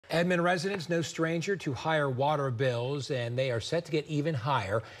Edmond residents no stranger to higher water bills, and they are set to get even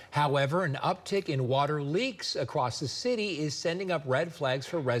higher. However, an uptick in water leaks across the city is sending up red flags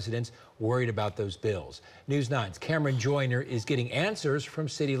for residents worried about those bills. News 9's Cameron Joyner is getting answers from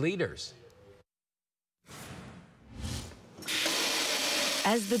city leaders.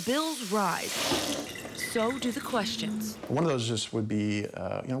 As the bills rise, so do the questions. One of those just would be,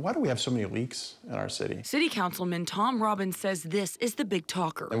 why do we have so many leaks in our city? City Councilman Tom Robbins says this is the big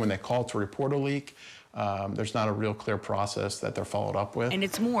talker. And when they call to report a leak, there's not a real clear process that they're followed up with. And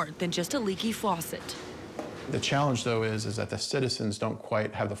it's more than just a leaky faucet. The challenge, though, is that the citizens don't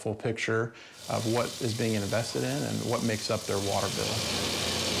quite have the full picture of what is being invested in and what makes up their water bill.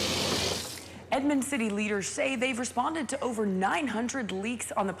 Edmond city leaders say they've responded to over 900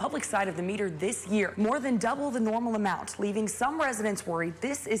 leaks on the public side of the meter this year, more than double the normal amount, leaving some residents worried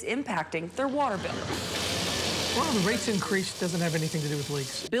this is impacting their water bill. Well, the rates increase doesn't have anything to do with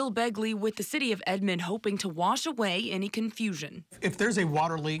leaks. Bill Begley with the city of Edmond hoping to wash away any confusion. If there's a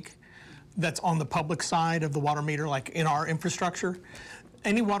water leak that's on the public side of the water meter, like in our infrastructure,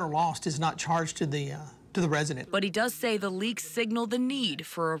 any water lost is not charged to the resident. But he does say the leaks signal the need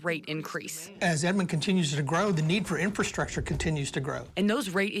for a rate increase. As Edmond continues to grow, the need for infrastructure continues to grow. And those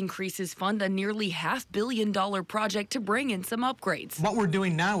rate increases fund a nearly $500 million project to bring in some upgrades. What we're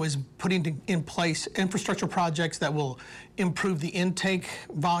doing now is putting in place infrastructure projects that will improve the intake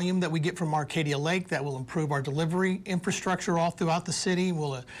volume that we get from Arcadia Lake, that will improve our delivery infrastructure all throughout the city,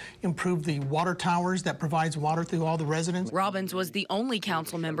 will improve the water towers that provides water through all the residents. Robbins was the only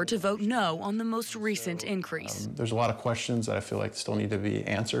council member to vote no on the most recent increase. There's a lot of questions that I feel like still need to be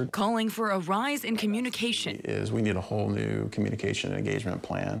answered. Calling for a rise in communication. We need a whole new communication and engagement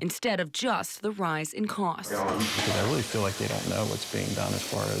plan. Instead of just the rise in cost. Because I really feel like they don't know what's being done as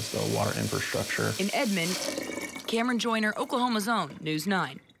far as the water infrastructure. In Edmond, Cameron Joyner, Oklahoma's Own, News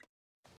 9.